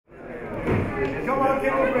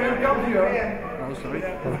come here. Oh, sorry.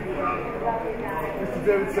 Mr.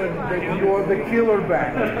 David said that you are the killer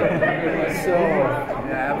band. So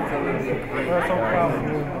yeah, absolutely great.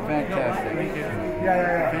 Fantastic.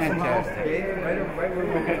 Yeah. Fantastic.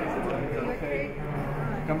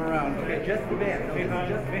 Come around. Okay, just the band.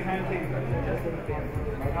 Just behind the band.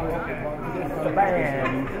 The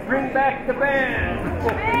band. Bring back the band.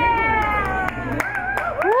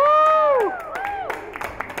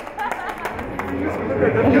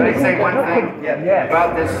 Can I say one thing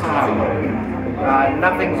about this song?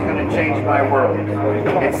 Nothing's going to change my world.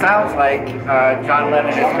 It sounds like John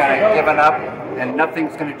Lennon has kind of given up and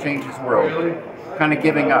nothing's going to change his world. Kind of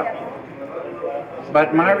giving up.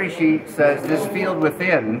 But Maharishi says this field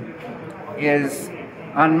within is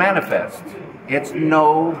unmanifest. It's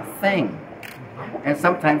no thing. And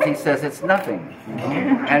sometimes he says it's nothing.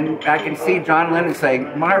 And I can see John Lennon saying,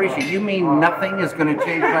 Maharishi, you mean nothing is going to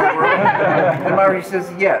change my world? And Maharishi says,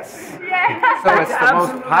 yes. So it's the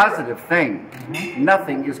most positive thing.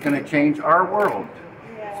 Nothing is going to change our world.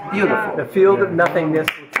 It's beautiful. The field of nothingness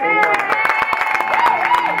will change.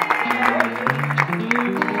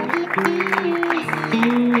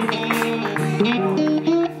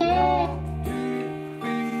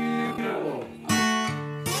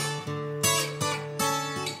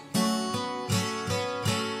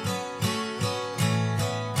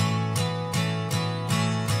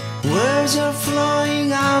 Words are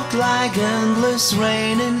flowing out like endless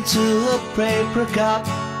rain into a paper cup.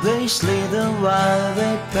 They slither while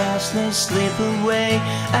they pass, they slip away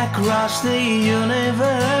across the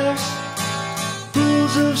universe.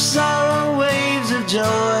 Pools of sorrow, waves of joy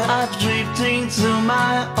are drifting through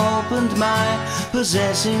my opened mind,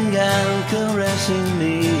 possessing and caressing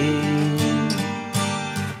me.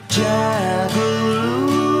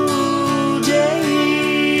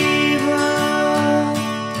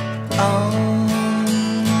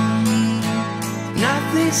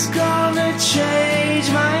 Nothing's gonna change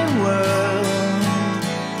my world.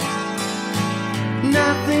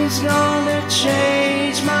 Nothing's gonna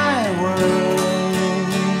change my world.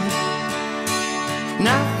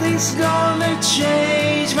 Nothing's gonna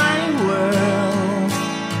change my world.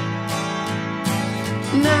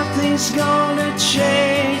 Nothing's gonna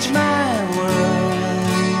change my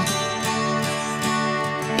world.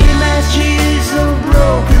 Images of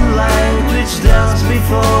broken light which dance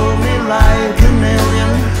before me like a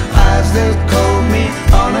million as they call me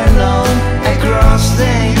on and on across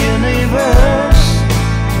the universe.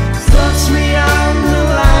 Thoughts meander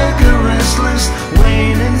like a restless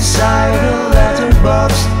wind inside a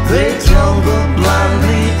letterbox. They tumble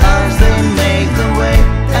blindly as they make their way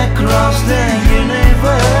across the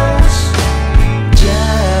universe.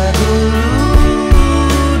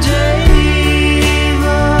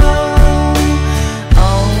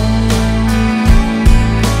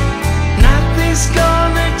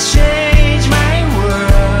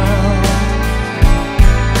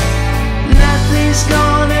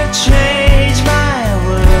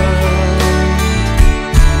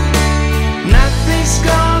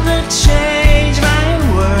 Change